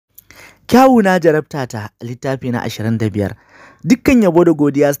Kyawuna jarabta ta littafi na 25. Dukkan yabo da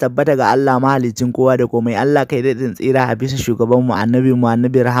godiya su tabbata ga Allah mahaliccin kowa da komai. Allah kai daɗin tsira a bisa shugaban mu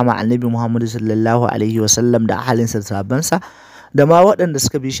annabi rahama annabi Muhammadu sallallahu alaihi wasallam da ahalinsa da sahabbansa da ma waɗanda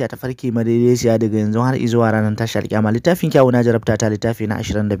suka bi shi a tafarki madaidaiciya daga yanzu har zuwa ranar tashar kyama. Littafin kyawuna jarabta ta littafi na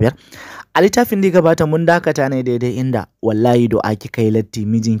 25. A littafin da ya gabata mun dakata ne daidai inda wallahi do'a ki kai latti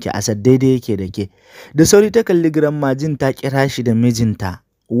mijinki Asad daidai yake da ke. Da sauri ta kalli Grandma jin ta kira shi da mijinta.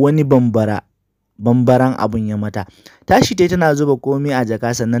 Wani bambaran abun ya mata. Tashi tai tana zuba komai a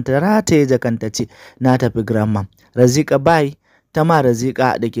jaka sannan ta rataye jakan ta ce na tafi Grandma. Razika bai ta ma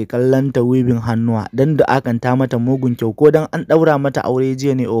Razika da ke kallon ta wibin hannuwa dan da akan ta mata mugun kyau ko dan an daura mata aure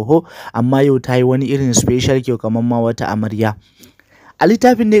jiya ne oho, amma yau ta yi wani irin special kyau kamar ma wata amarya. A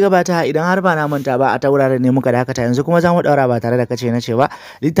littafin da ya gabata idan har ba na manta ba a taurare ne muka dakata, yanzu kuma za mu daura ba tare da kace na ce ba.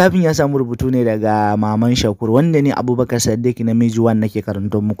 Littafin ya samu rubutu ne daga Maman Shakur wanda ne Abubakar Saddiq na Miji Wan nake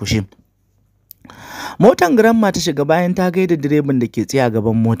karanto muku shi. Motan Grandma ta shiga bayan ta gaida direban da ke tsaye a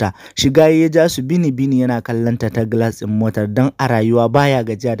gaban mota. Shiga ya ja su bini yana kallon ta glass ɗin motar dan a rayuwa baya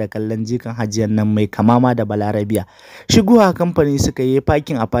gajiya da kallon jikan hajiyar nan mai kamama da Balarabiya. Shigowa kamfani suka yi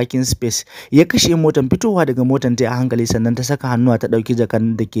parking a parking space. Ya kashe motan, fitowa daga motan ta a hankali sannan ta saka hannuwa ta ɗauki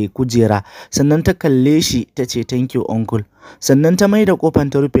jakan da ke kujera sannan ta kalle shi ta ce thank you uncle. Sannan ta mai da kofan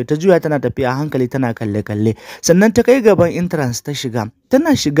ta rufe ta juya tana tafiya a hankali tana kalle sannan ta kai gaban entrance ta shiga.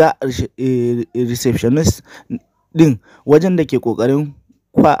 Tana shiga receptionist din wajen da ke kokarin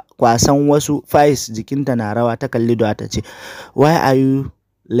kwasan wasu files jikinta na rawa ta kalli Do'a ta ce why are you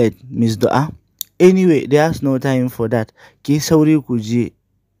late Miss Do'a? Anyway there's no time for that, ki sauri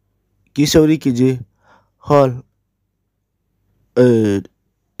ki je hall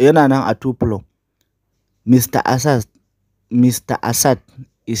yana nan a 2 floor. Mr. Asad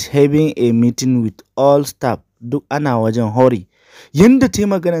is having a meeting with all staff. Duk ana wajen hori. Yanda ta yi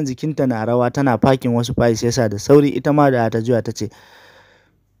maganar jikinta na rawa tana fakin wasu files yasa da sauri ita ma da ta juya ta ce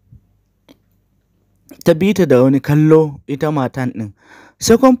ta bi ta da wani kallo ita matan din.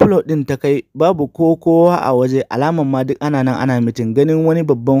 Second floor din ta kai babu kowa a waje, alaman ma duk ana nan ana mitin. Ganin wani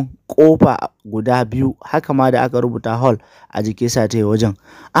babban kofa guda biyu haka ma da aka rubuta hall a jiki sa ta yi wajen.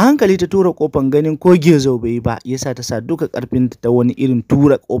 A hankali ta tura kofan ganin ko gezo bai ba yasa ta sa duka karfin ta wani irin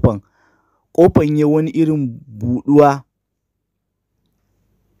tura kofan ya wani irin buduwa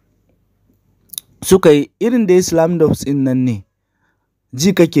suka yi irin da Islam dogs din nan ne.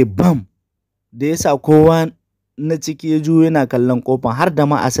 Ji kake bam da yasa kowa na ciki ya juyo yana kallon kofan har da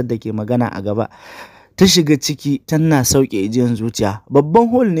ma Asad da ke magana a gaba. Ta shiga ciki tana sauke ijiyan zuciya. Babban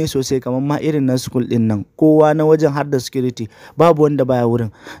hall ne sosai kamar ma irin na school din nan. Kowa na wajen har da security babu wanda baya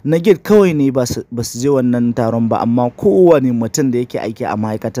wurin. Na gate kawai ne ba su je wannan taron ba, amma kowane mutum da yake aiki a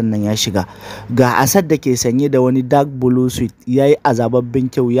ma'aikatan nan ya shiga. Ga Asad da ke sanye da wani dark blue suit yayi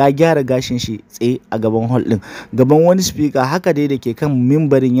azababben kyau, ya gyara gashin shi tsaye a gaban hall din. Gaban wani speaker haka dai da ke kan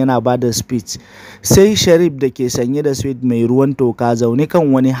mimbarin yana bada speech. Sai Sharif da ke sanye da suit mai ruwan toka zaune kan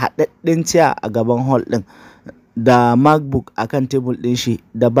wani haɗaɗɗen chair a gaban hall din da MacBook akan tebul din shi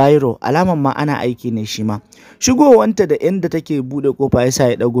da biro, alaman ma ana aiki ne shi ma. Shigowanta da yanda take bude kofa yasa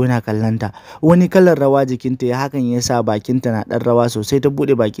ya dago yana kallanta. Wani kalar rawa jikinta ya hakan yasa bakinta na dan rawa sosai. Ta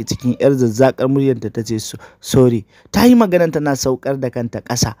bude baki cikin yar zazzakar muryarta ta ce sorry. Ta yi maganar tana saukar da kanta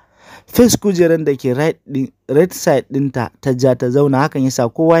ƙasa. Face kujeran da ke right side dinta ta ja ta zauna, hakan yasa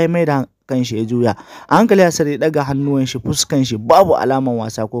kowa ya mai da kanshi ya juya. A hankali Asad ya daga hannuwan shi, fuskan shi babu alaman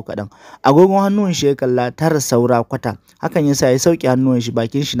wasa ko kadan. Agogon hannuwan shi ya kalla 9 saura kwata, hakan yasa ya sauke hannuwan shi,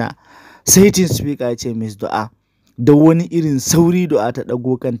 bakin shi na saitin speaker ya ce Miss Do'a. Da wani irin sauri Do'a ta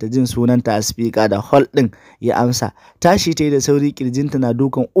dago kanta jin sunanta a speaker da hall din ya amsa. Tashi ta yi da sauri, kirjinta na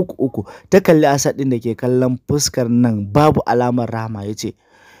dukan uku. Ta kalli Asad din da ke kallon fuskar nan babu alamar rahama ya ce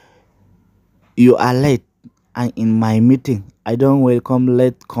you are late and in my meeting I don't welcome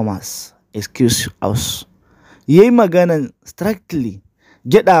latecomers. Excuse us. Yayi maganan strictly.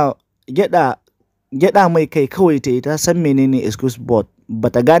 Gyaɗa mai kai kawai ta yi, ta san menene excuse but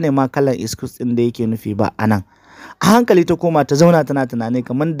bata gane ma kalan excuse din da yake nufi ba anan. A hankali ta koma ta zauna tana tunani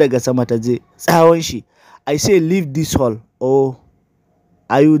kamar daga sama ta je tsawon shi. I say leave this hall or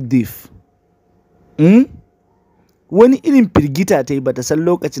are you deaf? Wani irin firgita ta yi, bata san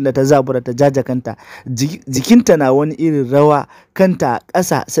lokacin da ta zabura ta jaja kanta. Jikinta na wani irin rawa, kanta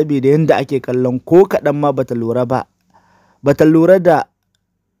ƙasa saboda yadda ake kallon, ko kaɗan ma bata lura da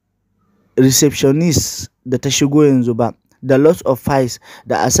receptionist da ta shigo yanzu ba, da lots of files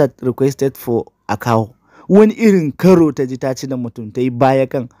da Asad requested for a kawo. Wani irin karo ta ji ta ci da mutum, ta yi baya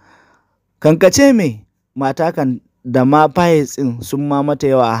kankace mai mata kan da ma files ɗin sun ma mata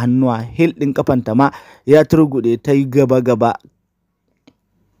yawa a hannuwa. Heel ɗin kafanta ma ya turgude, ta yi gaba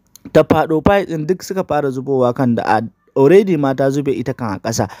ta faɗo, files ɗin duk suka fara zubowa kan da already ma ta zube ita kan a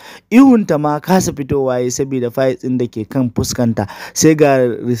ƙasa. Ihunta ma kasa fitowa yayi saboda files ɗin da ke kan fuskanta. Sai ga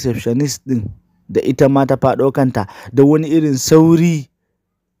receptionist ɗin da ita ma ta faɗo kanta da wani irin sauri.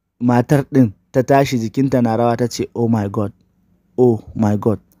 Matar ɗin ta tashi jikinta na rawa ta ce, oh my god,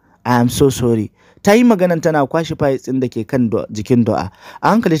 I am so sorry. Ta yi maganan tana kwashe files ɗin da ke kan jikin Do'a. A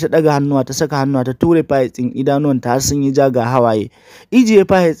hankali ta ɗaga hannuwa, ta saka hannuwa ta ture files ɗin, idanuwanta har sun yi ja ga hawaye. Ijiye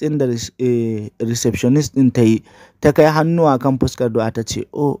files ɗin da receptionist ɗin ta yi, ta kai hannuwa kan fuskar Do'a ta ce,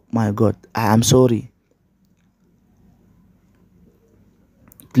 oh my god, I am sorry.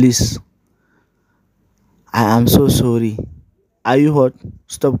 Please, I am so sorry. Are you hurt?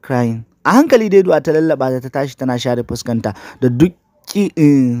 Stop crying. A hankali dai Do'a ta lallaba ta tashi tana share fuskanta da duk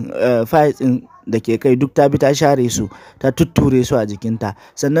files ɗin da ke kai duk ta bi ta share su, ta tutture su a jikinta,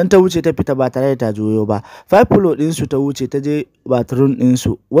 sannan ta wuce ta fita ba tare da ta juyo ba. 5 floor ɗinsu ta wuce ta je bathroom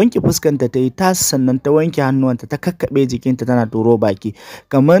ɗinsu, wanke fuskanta ta yi tas, sannan ta wanke hannuwanta, ta kakkaɓe jikinta tana turo baki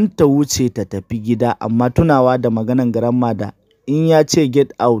kamar ta wuce ta tafi gida, amma tunawa da maganan grandma da in ya ce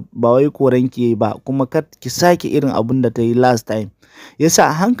get out ba wai koran ki ba, kuma kar ki sake irin abun da ta yi last time, yasa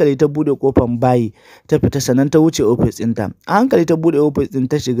a hankali ta bude kofan bayi ta fita, sannan ta wuce office ɗinta. A hankali ta bude office ɗin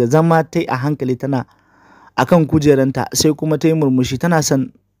ta shiga, zama ta yi a hankali tana akan kujeranta, sai kuma ta yi murmushi, tana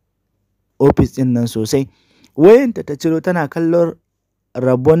son office ɗin nan sosai. Wayanta ta ciro tana kallon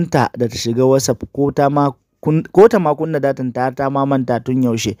rabonta da ta shiga WhatsApp ko ta ma kunna datan ta ma manta tun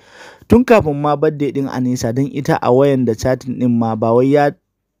yaushe, tun kafin ma birthday din Anisa, don ita a wayan da chatting din ma ba wai ya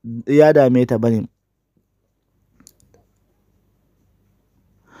dame ta bane,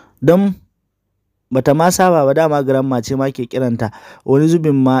 don bata ma saba ba. Dama grandma ce ma ke kiranta, wani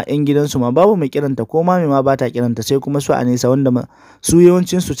zubin ma yan gidansu ma babu mai kiranta, ko mami ma bata kiranta, sai kuma su Anisa wanda su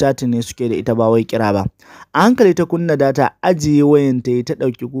yawancin su chatting ne suke da ita ba wai kira ba. A hankali ta kunna data, ajiye wayan ta yi, ta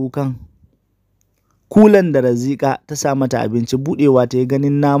dauki kulan da Razika ta sa mata abinci, budewa ta yi,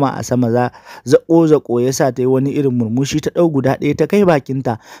 ganin nama a sama zako ya sa ta yi wani irin murmushi. Ta ɗau guda ɗaya ta kai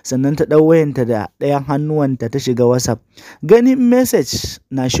bakinta, sannan ta ɗau wayanta da ɗayan hannuwanta ta shiga WhatsApp. Ganin message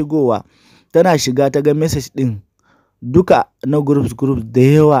na shigowa, tana shiga ta ga message ɗin duka na groups da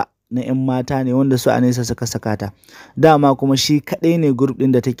yawa na 'yan mata ne wanda su Anisa suka saka ta. Dama kuma shi kaɗai ne group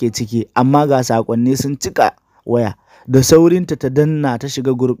ɗin da take ciki, amma ga sakonni sun cika waya. Da saurinta ta danna ta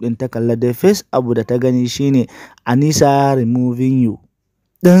shiga group ɗin, ta kalla da face abu da ta gani shine Anisa removing you.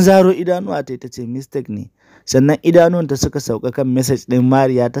 Dan zaro idanuwa ta ce mistake ne, sannan idanuwanta suka sauka kan message ɗin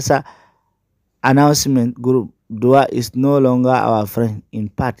Mariya. Ta sa announcement group, Dua is no longer our friend, in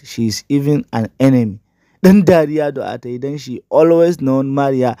fact she is even an enemy. Dan dariya Dua ta yi, dan she always known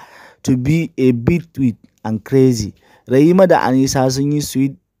Mariya to be a bit sweet and crazy. Rahima da Anisa sun yi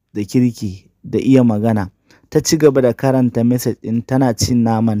sweet da kirki da iya magana. Ta ci gaba da karanta message ɗin tana cin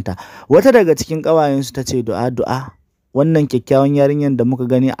namanta. Wata daga cikin ƙawayensu ta ce, Du'a, wannan kyakkyawan yarinyar da muka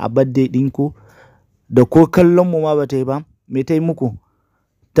gani a birthday ɗinku da ko kallon mu ma ba ta yi ba, me ta yi muku?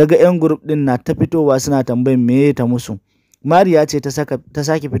 Ta ga 'yan group ɗin na ta fitowa suna tambayin me ta musu. Mariya ce ta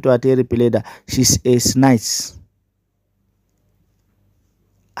sake fitowa ta yi reply da she's a nice.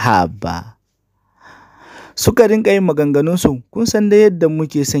 Haba. Suka rinka yin maganganunsu, kun san da yadda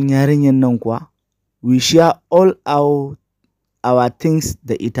muke son yarinyar nan kuwa? We share all our things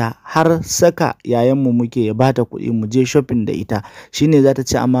da ita, har saka yayanmu muke ya bata kuɗi mu je shopping da ita, shine za ta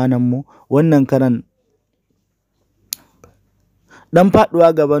ci amanan mu. Wannan karan dan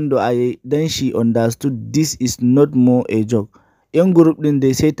faduwa gaban Do'a yayi, dan she understood this is not more a joke. Yan group din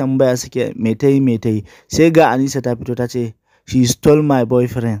dai sai tambaya suke me tayi, sai ga Anisa ta fito ta ce she stole my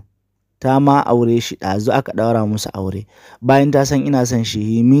boyfriend, ta ma aure shi, ɗazu aka ɗaura musu aure, bayan ta san ina son shi.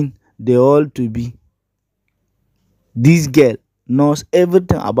 He mean they all to be. This girl knows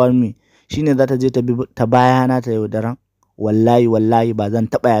everything about me, shine za ta je ta bayana ta yaudaran. Wallahi ba zan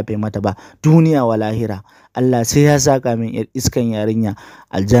taɓa yafe mata ba, duniya wa lahira. Allah sai ya saka min yar iskan yarinya,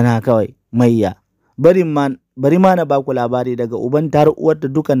 aljana kawai, mayya. Bari ma na baku labari, daga uban tar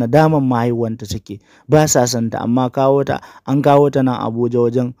uwarta duka nadaman mahaihuwanta suke, ba sa santa, amma an kawo ta nan Abuja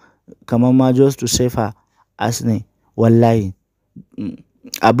wajen kamar ma just to save her as ne. Wallahi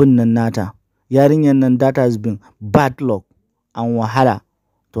abin nan nata, yarinyar nan, that has been bad luck and wahala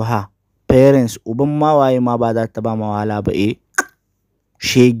to her parents. Uban mawaye ma ba za ta ba ma wahala ba,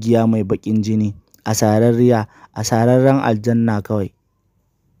 shegiya mai bakin jini, asararren aljanna kawai,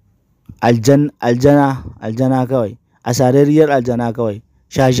 aljana kawai, asararriyar aljana kawai,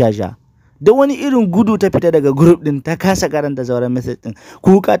 sha. Da wani irin gudu ta fita daga group din, ta kasa karanta sauran message din.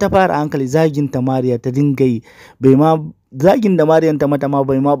 Kuka ta fara hankali, zagin ta Mariya ta dinga yi, zagin da Mariyan ta mata ma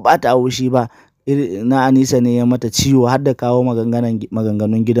bai ma bata haushi ba. na Anisa ne ya mata ciwo har da kawo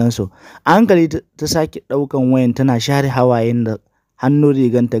maganganun gidansu. A hankali ta sake ɗaukan wayan tana share hawayen da hannun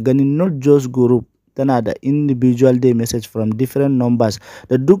riganta, ganin not just group tana da individual day message from different numbers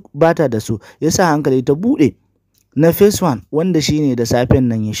da duk bata da su. Yasa hankali ta buɗe na first one wanda shine da safen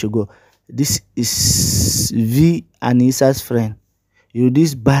nan ya shigo. This is V, Anisa's friend. You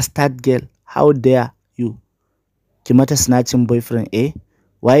this bastard girl, how dare you? Ki mata snatching boyfriend eh?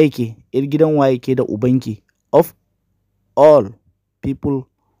 Waye ke? Yar gidan waye ke da ubanki? Of all people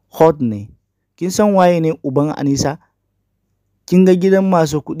hot ne. Kin san waye ne uban Anisa? Kin ga gidan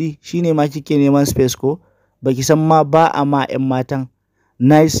masu kuɗi shine ma kike neman space ko? Baki san ma ba a ma 'yan matan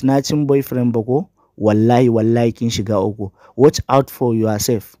nice snatching boyfriend ba ko? Wallahi kin shiga uku. Watch out for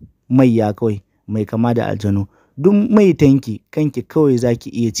yourself. Mai ya kawai mai kama da aljanu. Duk mai tanki kanki kawai zaki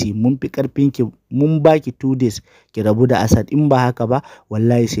iya ci, mun fi karfinki, mun baki 2 days ki rabu da Asad, in ba haka ba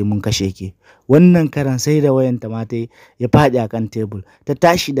wallahi sai mun kashe ki. Wannan karan sai da wayanta ma ta ya faɗi akan tebul, ta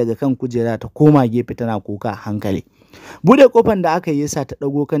tashi daga kan kujera ta koma gefe tana kuka a hankali. Bude kofan da aka yi yasa ta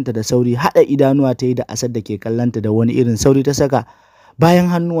ɗago kanta da sauri, haɗa idanuwa ta yi da Asad da ke kallanta da wani irin sauri ta saka bayan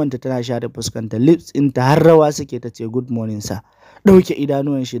hannuwanta tana share fuskanta, lips ɗinta har rawa suke, ta ce good morning sa. Ɗauke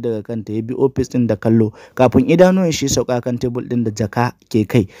idanuwan shi daga kanta ya bi ofis ɗin da kallo, kafin idanuwan shi sauka kan tebul ɗin da jaka ke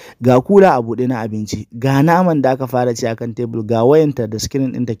kai, ga kula a buɗe na abinci, ga naman da aka fara ci akan tebul, ga wayanta da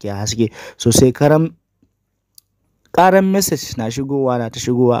screen ɗinta ke haske sosai. Karan message na ta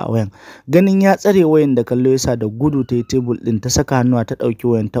shigowa a wayan. Ganin ya tsare wayan da kallo yasa da gudu ta yi tebul ɗin, ta saka hannuwa ta ɗauki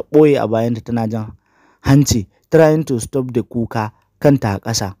wayan ta ɓoye a bayanta tana jan hanci, trying to stop da kuka, kanta a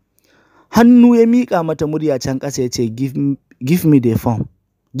ƙasa. Hannu ya miƙa mata, murya can ƙasa ya ce give me the phone.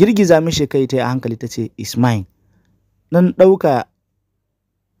 Girgiza mishi kai ta yi a hankali ta ce it's mine. Dan ɗauka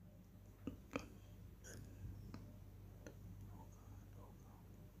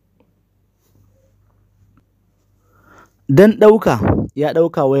ya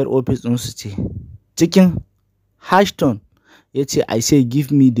ɗauka wayar ofis ɗinsu ce. Cikin hashton ya ce I say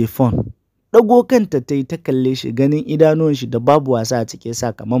give me the phone. Ɗago kanta ta yi ta kalle shi, ganin idanuwan shi da babu wasa a cike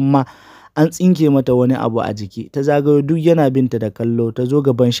sa kamar ma an tsinke mata wani abu a jiki. Ta zagayo duk yana binta da kallo, ta zo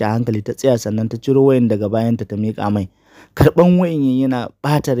gaban shi a hankali ta tsaya, sannan ta ciro wayan daga bayanta ta miƙa mai. Karɓan wayan yana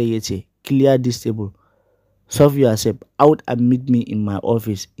ɓata rai ya ce clear this table, solve yourself out and meet me in my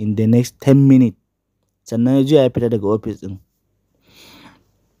office in the next 10 minutes. Sannan ya juya ya fita daga ofis ɗin.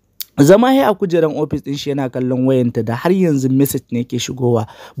 Zama ya a kujeran ofis ɗin shi yana kallon wayanta da har yanzu message ne ke shigowa.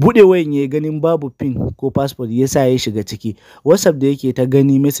 Buɗe wayan ya ganin babu pin ko passport, ya sa ya shiga ciki. WhatsApp da yake ta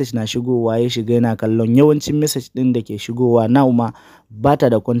gani message na shigowa, ya shiga yana kallon yawancin message ɗin da ke shigowa. Now ma ba ta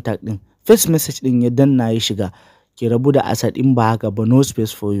da contact ɗin. First message ɗin ya danna ya shiga, ki rabu da Asad, in ba haka ba no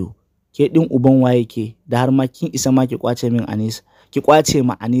space for you. Ke ɗin uban waye ke da har ma kin isa ma ki kwace min Anisa, ki kwace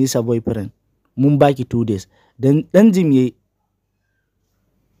ma Anisa boyfriend. Mun baki 2 days. Dan jim yayi.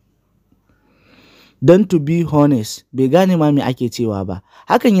 Don to be honest, bai gane ma me ake cewa ba.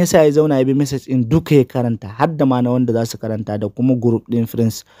 Hakan yasa ya zauna ya bi message ɗin duka ya karanta, har da ma na wanda za su karanta, da kuma group ɗin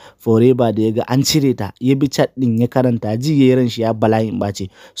friends forever da ya ga an cire ta. Ya bi chat ɗin ya karanta, ji ya ran shi ya bala'in ɓace.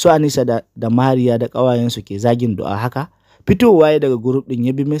 So Anisa da Mariya da ƙawayensu ke zagin du'a haka. Fitowa ya daga group ɗin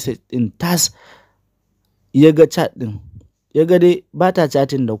ya bi message ɗin tas, ya ga chat ɗin. Ya ga dai ba ta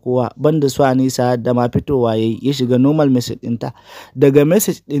chatting da kowa banda su Anisa, da ma fitowa ya shiga normal message ɗinta. Daga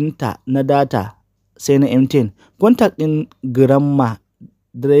message ɗinta na data sai na MTN, contact ɗin grandma,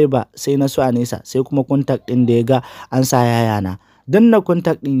 driver sai na su Anisa, sai kuma contact ɗin da ya ga an sa yayana. Danna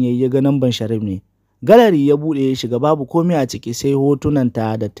contact ɗin ya ga namban Sharif ne. Gallery ya buɗe ya shiga, babu komai a ciki sai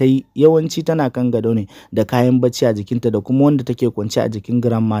hotunanta da ta yi, yawanci tana kan gado ne da kayan bacci a jikinta, da kuma wanda take kwance a jikin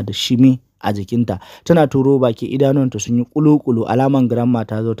grandma da shimi a jikinta. Tana turo baki, idanunta sun yi kulu-kulu, alaman grandma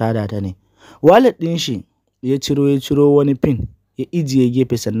ta zo ta data ne. Wallet ɗin shi ya ciro wani pin ya ijiye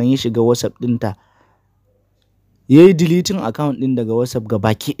gefe, sannan ya shiga WhatsApp ɗinta. Ya yi deleting account ɗin daga WhatsApp ga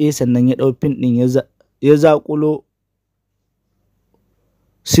baki ɗaya, sannan ya ɗau pin ɗin ya zaƙulo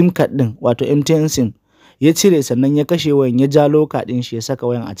SIM card ɗin, wato MTN SIM, ya cire, sannan ya kashe wayan, ya ja loka ɗin shi ya saka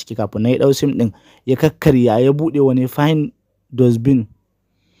wayan a ciki. Kafin ya ɗau SIM ɗin ya kakkarya, ya buɗe wani fine dustbin.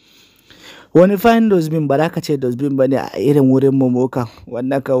 Wani fine dustbin, ba za ka ce dustbin ba ne a irin wurin momokan,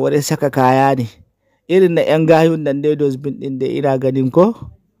 wannan ka wurin saka kaya ne irin na 'yan gayun nan dai. Dustbin ɗin da ina ganin ko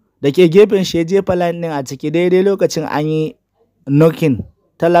da ke gefen shi, ya jefa line ɗin a ciki. Daidai lokacin an yi knocking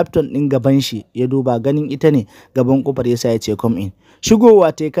ta laptop ɗin gaban shi, ya duba ganin ita ne gaban kofar, yasa ya ce come in. Shigowa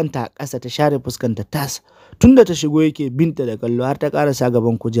ta yi kanta a ƙasa, ta share fuskanta tas. Tunda ta shigo yake binta da kallo har ta ƙarasa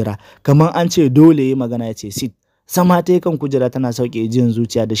gaban kujera, kamar an ce dole yi magana, ya ce sit. Sama ta yi kan kujera tana sauke jin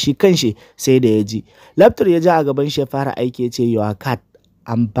zuciya, da shi kanshi sai da ya ji. Laptop ya ja a gaban shi ya fara aiki, ya ce your card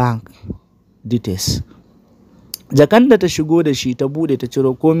and bank. details. Jakan da ta shigo da shi ta bude ta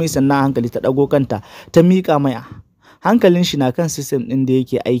ciro komai, sannan hankali ta ɗago kanta ta miƙa mai. Hankalin shi na kan system ɗin da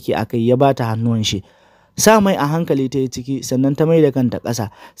yake aiki a kai, ya bata hannuwan shi. Sa mai a hankali ta yi ciki, sannan ta mai da kanta ƙasa.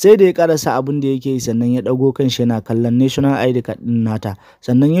 Sai da ya karasa abin da yake yi, sannan ya ɗago kan shi yana kallon national ID card ɗin nata.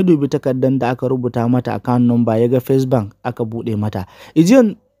 Sannan ya dubi takardar da aka rubuta mata account number, ya ga First Bank aka buɗe mata.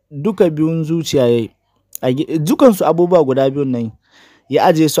 Ijiyan duka biyun zuciya ya yi, dukansu abubuwa guda biyun nan ya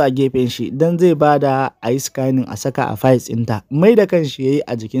ajiye su a gefen shi don zai ba da a yi scanning a saka a files ɗinta. Mai da kan shi ya yi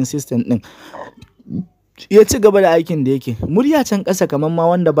a jikin system ɗin, ya ci gaba da aikin da yake. Murya can ƙasa kamar ma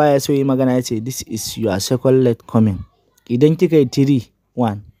wanda baya so yi magana ya ce, this is your second late coming. Idan kika yi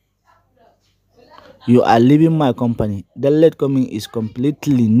 3-1, you are leaving my company. That late coming is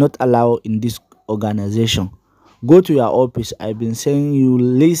completely not allowed in this organization. Go to your office. I've been sending you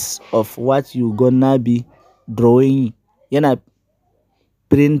list of what you gonna be drawing. Yana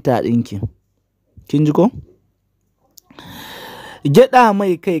printer ɗinki. Kin ji ko? Gyaɗa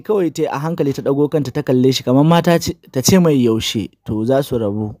mai kai kawai ta a hankali, ta ɗago kanta ta kalle shi kamar mata ta ce mai yaushe to za su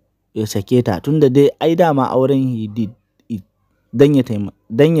rabu ya sake ta, tunda dai ai dama auren he did dan ya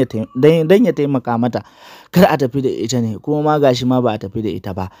taimaka mata kar a tafi da ita ne, kuma ma gashi ma ba a tafi da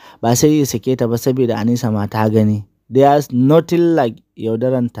ita ba sai ya sake ta ba saboda Anisa ma ta gani. There's nothing like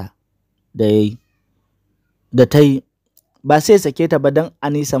yaudaranta da ta yi, ba sai sake ta ba dan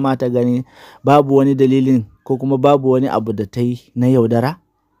Anisa ma ta gani. Babu wani dalilin ko kuma babu wani abu da ta yi na yaudara.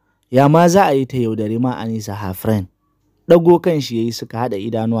 Ya ma za a yi ta yaudari ma Anisa, her friend? Ɗago kan shi ya yi, suka haɗa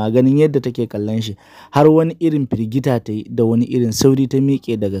idanuwa ganin yadda take kallon shi, har wani irin firgita ta yi, da wani irin sauri ta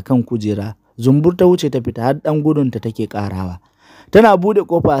miƙe daga kan kujera, zumbur ta wuce ta fita, har ɗan gudunta take ƙarawa. Tana buɗe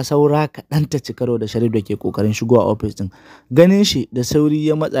ƙofa saura kaɗan ta ci karo da Sharif da ke ƙoƙarin shigowa ofis ɗin. Ganin shi da sauri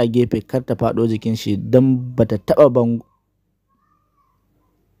ya matsa gefe kar ta faɗo jikin shi don bata taɓa bango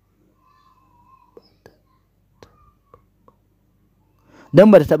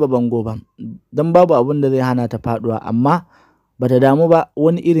ba, don babu abin da zai hana ta faɗuwa, amma bata damu ba.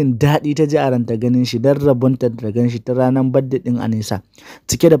 Wani irin daɗi ta ji a ranta ganin shi, don rabonta da gan shi ta ranar birthday ɗin Anisa.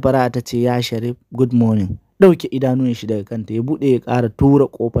 Cike da fara'a ta ce, ya Sharif, good morning. Ɗauke idanun shi daga kanta ya buɗe, ya ƙara tura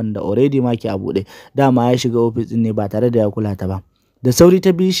ƙofan da already ma ke a buɗe. Dama ya shiga ofis ɗin ne ba tare da ya kula ta ba. Da sauri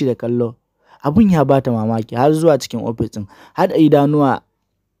ta bi shi da kallo, abun ya bata mamaki har zuwa cikin ofis ɗin. Haɗa idanuwa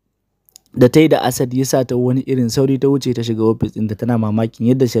da ta yi da Asad ya sa ta wani irin sauri ta wuce ta shiga ofis ɗinta, tana mamakin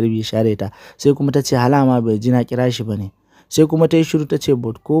yadda Sharif ya share ta. Sai kuma ta ce, halama bai ji na kira shi ba ne. Sai kuma ta yi shiru ta ce,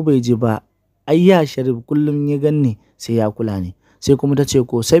 but ko bai ji ba, ai ya Sharif kullum ya ganni sai ya kula ne. Sai kuma ta ce,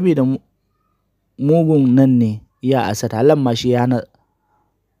 ko saboda mugun nan ne ya Asad, halan ma shi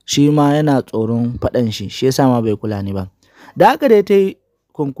ma yana tsoron faɗan shi yasa ma bai kula ni ba. Da haka dai ta yi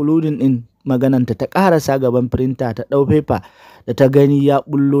concluding ɗin magananta, ta ƙarasa gaban printer ta ɗau paper da ta gani ya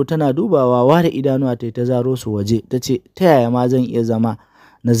bullo, tana dubawa ware idanuwa ta zaro su waje. Ta ce, ta yaya ma zan iya zama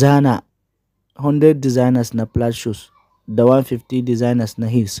na zana 100 designers na flat shoes da 150 designers na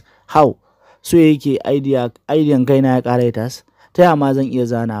heels? How? So yake idean kaina ya ƙara tas? Ta yaya ma zan iya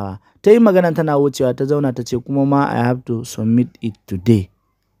zanawa? Ta yi magana tana wucewa, ta zauna ta ce, kuma ma I have to submit it today.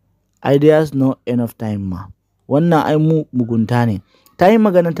 Ideas no enough time ma. Wannan ai mugunta ne. Ta yi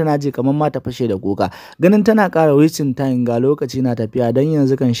magana tana ji kamar ma ta fashe da kuka, ganin tana ƙara wasting time ga lokaci na tafiya, don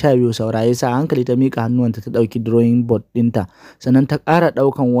yanzu kan 12 saura. Ya sa hankali ta miƙa hannuwanta ta ɗauki drawing board ɗinta, sannan ta ƙara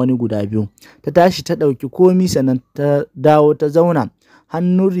ɗaukan wani guda biyu. Ta tashi ta ɗauki komi, sannan ta dawo ta zauna,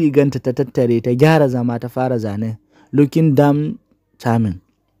 hannun riganta ta tattare, ta gyara zama, ta fara zane, looking damn charming.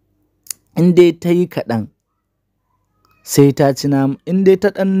 In dai ta yi kaɗan sai ta ci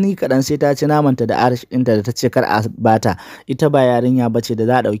namanta da arish ɗinta da ta ce kar a bata. Ita ba yarinya bace da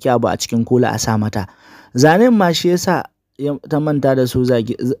za a ɗauki abu a cikin kula a sa mata. Zanen ma shi yasa ta manta da su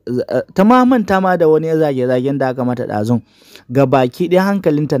ta ma manta ma da wani zage-zagen da aka mata ɗazun. Ga baki ɗaya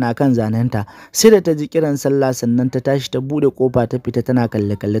hankalinta na kan zanenta. Sai da ta ji kiran sallah sannan ta tashi ta buɗe ƙofa ta fita, tana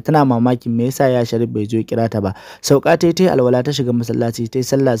kalle-kalle, tana mamakin me yasa ya Sharif bai zo kira ta ba. Sauka ta yi alwala, ta shiga masallaci, ta yi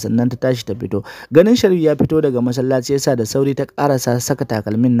sallah, sannan ta tashi ta fito. Ganin Sharif ya fito daga masallaci yasa da sauri ta ƙarasa saka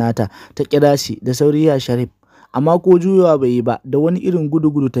takalmin nata, ta kira shi da sauri, ya Sharif, amma ko juyawa bai yi ba. Da wani irin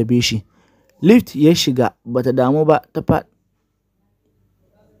gudu-gudu ta bi shi. Lift ya shiga, bata damu ba, ta faɗa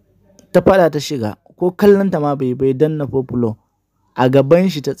ta shiga, ko kallonta ma bai danna populo a gaban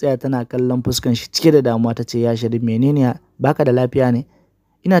shi. Ta tsaya tana kallon fuskan shi cike da damuwa. Ta ce, ya Sharif, menene, baka da lafiya ne?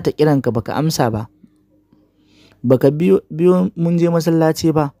 Ina ta kiranka baka amsa ba, baka biyo mun je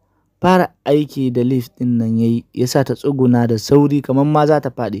masallaci ba. Fara aiki da lift din nan yayi, yasa ta tsuguna da sauri kamar ma za ta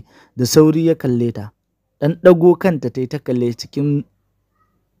faɗi. Da sauri ya kalle ta, dan ɗago kanta ta yi ta kalle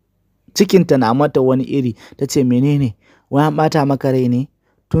cikinta na mata wani iri. Ta ce, menene, wani ɓata maka rai ne?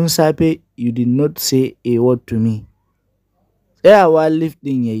 tun safe you did not say a word to me. Tsayawa lift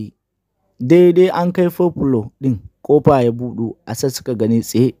ɗin ya yi. Daidai an kai floor ɗin, ƙofa ya buɗu, Asad suka gani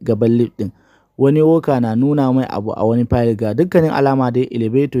tsaye gaban lift ɗin. Wani woka na nuna mai abu a wani fayil, ga dukkanin alama dai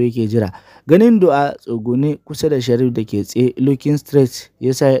elevator yake jira. Ganin Du'a tsugune kusa da Sharif da ke tsaye looking straight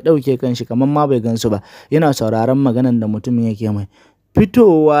ya sa ya ɗauke kanshi kamar ma bai gansu ba, yana sauraron maganan da mutumin yake mai.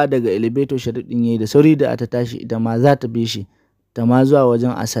 Fitowa daga elevator Sharif ɗin yayi da sauri da ta tashi ita ma za ta bi shi, ta ma zuwa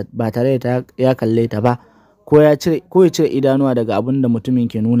wajen Asad ba tare da ya kalle ta ba ko ya cire idanuwa daga abin da mutumin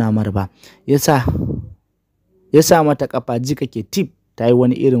ke nuna mar ba. Ya sa mata kafa jika ke tip, ta yi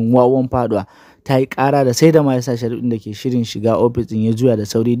wani irin wawan faduwa, ta yi ƙara da sai da ma ya sa Sharif da ke shirin shiga ofis ɗin ya juya da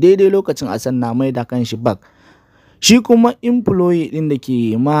sauri daidai lokacin Asad na mai da kanshi back. Shi kuma employee ɗin da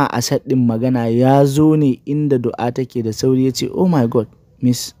ke ma Asad ɗin magana ya zo ne inda Du'a take da sauri ya ce, "Oh my God,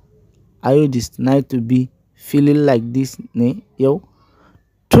 miss, are you this night to be feeling like this ne yau?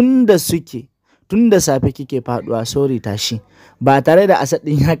 Tun da safe kike faduwa, sorry tashi." Ba tare da Asad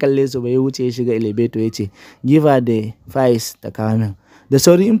ɗin ya kalle su ba ya wuce ya shiga elevator ya ce, "Give her the files ta kawo min." Da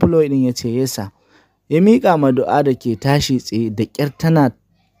sauri employee ɗin ya ce, "Yes sir." Ya miƙa ma Du'a da ke tashi tsaye da ƙyar tana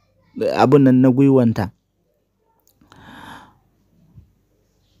abun nan na gwiwanta.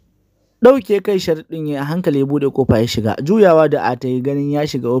 Ɗauke kai Sharif ɗin ya a hankali ya buɗe kofa ya shiga. Juyawa da ta yi ganin ya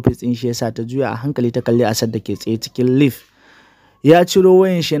shiga ofis ɗin shi yasa ta juya a hankali ta kalli Asad da ke tsaye cikin lift. Ya ciro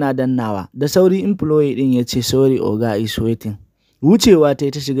wayan shi yana dannawa. Da sauri employee ɗin ya ce, "Sorry oga is waiting." Wucewa ta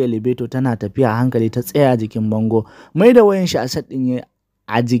yi ta shiga elevator tana tafiya a hankali ta tsaya jikin bango. Mai da wayan shi Asad ɗin ya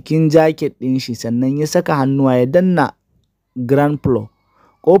a jikin jacket ɗin shi sannan ya saka hannuwa ya danna ground floor.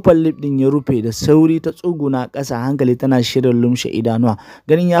 Ƙofar lift ɗin ya rufe da sauri ta tsuguna ƙasa hankali tana shirin lumshe idanuwa.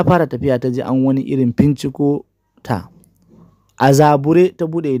 Ganin ya fara tafiya ta ji an wani irin finciko ta. A zabure ta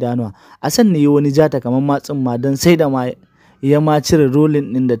buɗe idanuwa. Asad ne ya wani jata kamar matsin ma don sai da ma ya ma cire rolling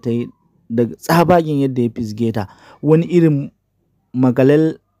ɗin da ta yi daga tsabagen yadda ya fisge ta. Wani irin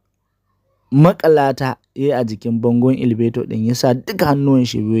makalata ya yi a jikin bangon elevator ɗin ya sa duka hannuwan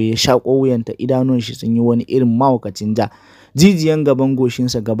shi biyu ya shaƙo wuyanta, idanuwan shi sun yi wani irin mahaukacin ja. Jijiyan gaban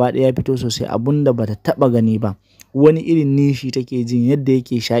goshinsa gaba ɗaya ya fito sosai, abun da bata taɓa gani ba. Wani irin nishi take jin yadda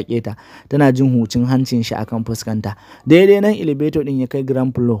yake shaƙe ta, tana jin hucin hancin shi akan fuskanta. Daidai nan elevator ɗin ya kai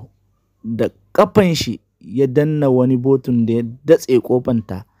ground floor, da kafan shi ya danna wani button da ya datse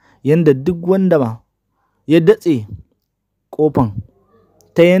kofanta yanda duk wanda ya datse kofan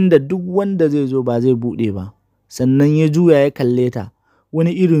ta yanda duk wanda zai zo ba zai buɗe ba. Sannan ya juya ya kalle ta.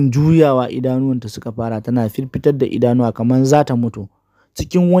 Wani irin juyawa idanuwanta suka fara, tana firfitar da idanuwa kamar za ta mutu,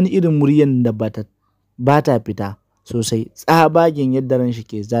 cikin wani irin muryan da ba ta fita sosai. Tsabagen yadda ran shi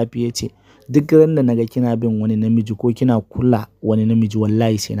ke zafi ya ce, "Duk ran da naga kina bin wani namiji ko kina kula wani namiji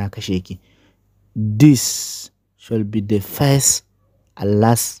wallahi sai na kashe ki. This shall be the first and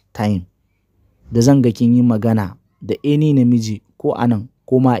last time da zan ga kin yi magana da any namiji ko anan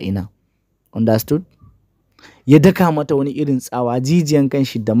ko ma ina. Understood?" Ya daka mata wani irin tsawa, jijiyan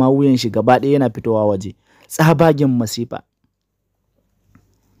kanshi da ma wuyan shi gaba ɗaya yana fitowa waje. Tsabagen masifa.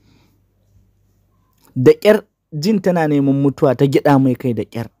 Da ƙyar jin tana neman mutuwa ta gyaɗa mai kai da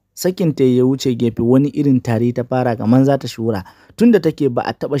ƙyar. Sakinta ya wuce gefe, wani irin tari ta fara kamar za ta shura. Tunda take ba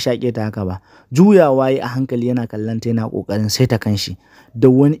a taɓa shaƙe ta haka ba. Juyawa ya a hankali yana kallon ta yana ƙoƙarin saita kanshi. Da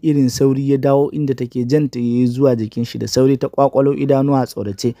wani irin sauri ya dawo inda take, janta ya yi zuwa jikin shi da sauri ta ƙwaƙwalo idanuwa a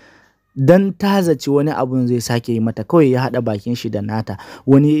tsorace. Dan ta zaci wani abun zai sake yi mata, kawai ya haɗa bakin shi da nata.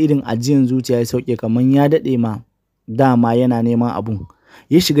 Wani irin ajiyan zuciya ya sauke kamar ya daɗe ma dama yana neman abun.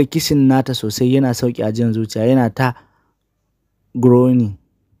 Ya shiga kishin nata sosai yana sauke ajiyan zuciya, yana ta groaning.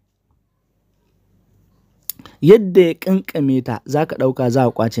 Yadda ya kankame ta za ka ɗauka za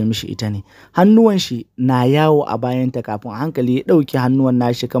a kwace mishi ita ne. Hannuwan shi na yawo a bayanta kafin a hankali ya ɗauki hannuwan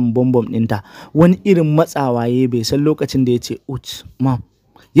nashi kan bombom ɗinta. Wani irin matsawa ya bai san lokacin da ya ce, "Uch, mom."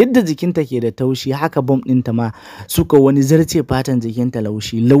 Yadda jikinta ke da taushi haka bom ɗinta ma suka wani zarce fatan jikinta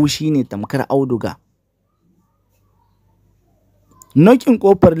laushi ne tamkar auduga. Nokin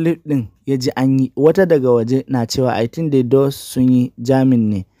kofar lift ɗin ya ji an yi, wata daga waje na cewa, "I think the doors sun yi jamin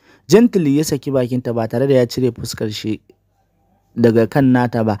ne." Gently ya saki bakinta ba tare da ya cire fuskar shi daga kan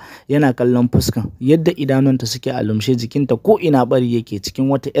nata ba, yana kallon fuskan yadda idanunta suke a lumshe, jikinta ko ina bari yake. Cikin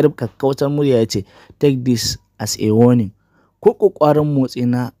wata 'yar kakkautar murya ya ce, "Take this as a warning." Ko ƙoƙarin motsi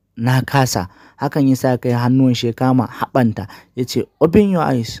na kasa, hakan ya sa kai hannuwan shi ya kama haɓanta ya ce, "Open your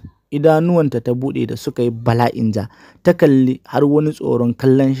eyes." Idanuwanta ta buɗe da suka yi bala'in ja, ta kalli har wani tsoron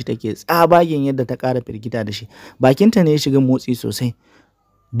kallon shi take, tsabagen yadda ta ƙara firgita da shi. Bakinta ne ya shiga motsi sosai.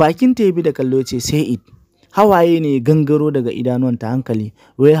 Bakinta ya bi da kallo ya ce, "Say it." Hawaye ne gangaro daga idanuwanta hankali,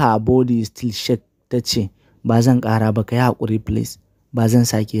 where her body still shake, ta ce, "Ba zan ƙara ba, ka yi haƙuri please." ba zan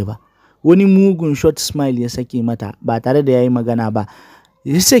sake ba. Wani mugun short smile ya sake mata ba tare da ya yi magana ba.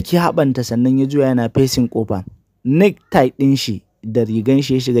 Ya saki haɓanta sannan ya juya yana facing ƙofa. Necktie ɗin shi da rigan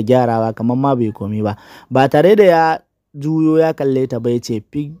shi ya shiga gyarawa kamar ma bai komi ba. Ba tare da ya juyo ya kalle ta ba ya ce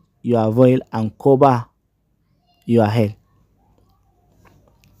pick your veil and cover your head.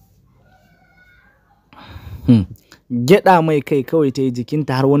 Gyaɗa mai kai kawai ta yi,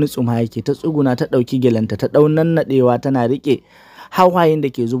 jikinta har wani tsuma yake. Ta tsuguna ta ɗauki gelanta ta ɗau nannaɗewa tana riƙe hawayen da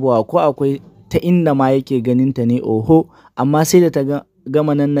ke zubowa, ko akwai ta inda ma yake ganinta ne oho. Amma sai da ta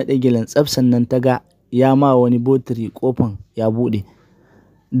gama nannaɗe gelen tsaf sannan ta ga ya ma wani botiri ƙofan ya buɗe.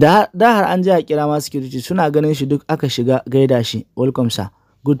 Da har an ji a kira ma security, suna ganin shi duk aka shiga gaida shi. Welcome sir,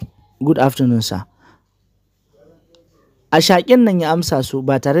 good afternoon sir. A shaƙen nan ya amsa su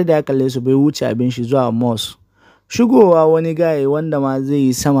ba tare da ya kalle su bai wuce abin shi zuwa mosque. Shigowa wani gaye wanda ma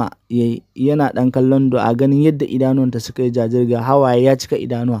zai yi sama yana ɗan kallon do a ganin yadda idanuwanta suka yi jajirga, hawaye ya cika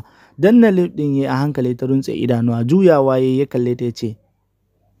idanuwa. Danna lip ɗin ya a hankali ta runtse idanuwa, juyawa ya kalle ta ya ce,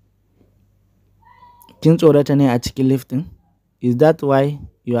 kin tsorata ne a cikin lift ɗin? Is that why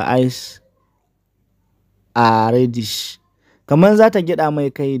your eyes are reddish? Kamar za ta gyaɗa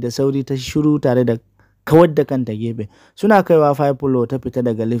mai kai da sauri ta shiru tare da kawar da kanta gefe. Suna kaiwa 5 floor ta fita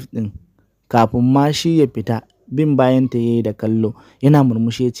daga lift ɗin. Kafin ma shi ya fita, bin bayan ta yayi da kallo, yana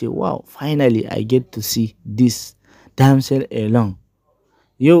murmushi ya ce, wow, finally I get to see this damsel alone.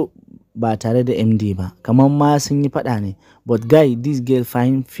 Yau ba tare da MD ba, kamar ma sun yi faɗa ne. But guy, this girl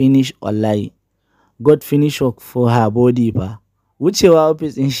finish wallahi. God finish work for her body fa. Wucewa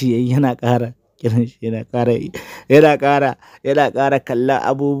ofis ɗin shi yana ƙara kiran shi, yana ƙara kallon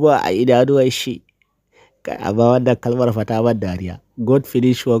abubuwa a idanuwan shi. A ba wannan kalmar fata ban dariya. God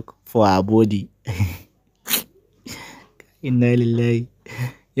finish work for her body. Inna lillahi.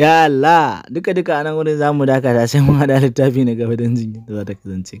 Ya Allah, duka a nan wurin zamu dakata sai mun haɗa littafi na gaba don jin yadda za ta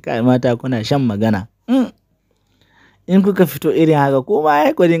kasance. Kai mata kuna shan magana. In kuka fito irin haka ko ma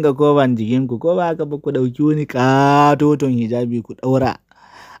ya ku dinga koban jikinku, ko ba haka ba ku ɗauki wani katoton hijabi ku ɗaura.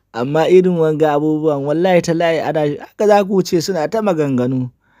 Amma irin wanga abubuwan wallahi tallahi ana haka za ku ce suna ta maganganu.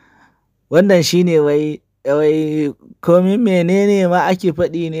 Wannan shine wai komin menene ma ake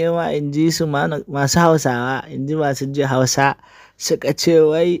faɗi ne ma, in ji su masu Hausawa, in ji masu ji Hausa suka ce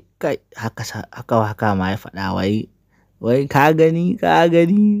wai kai haka ma ya faɗa wai ka gani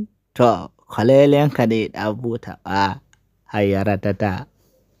to kwalelenka ne ɗan buta ba hayyara ta